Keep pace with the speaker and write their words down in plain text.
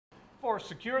4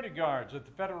 security guards at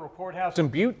the federal courthouse in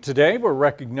Butte today were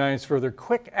recognized for their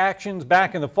quick actions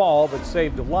back in the fall that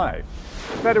saved a life.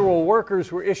 Federal workers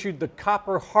were issued the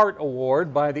Copper Heart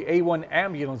Award by the A1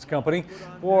 Ambulance Company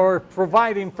for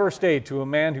providing first aid to a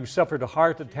man who suffered a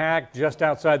heart attack just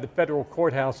outside the federal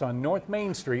courthouse on North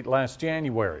Main Street last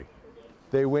January.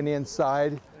 They went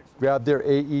inside, grabbed their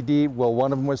AED. Well,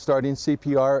 one of them was starting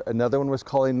CPR, another one was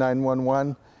calling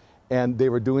 911, and they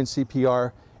were doing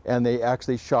CPR, and they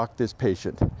actually shocked this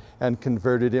patient and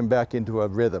converted him back into a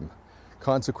rhythm.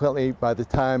 Consequently, by the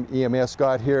time EMS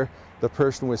got here, the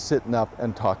person was sitting up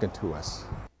and talking to us.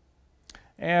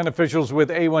 And officials with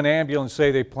A1 Ambulance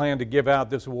say they plan to give out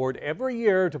this award every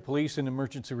year to police and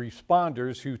emergency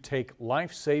responders who take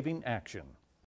life-saving action.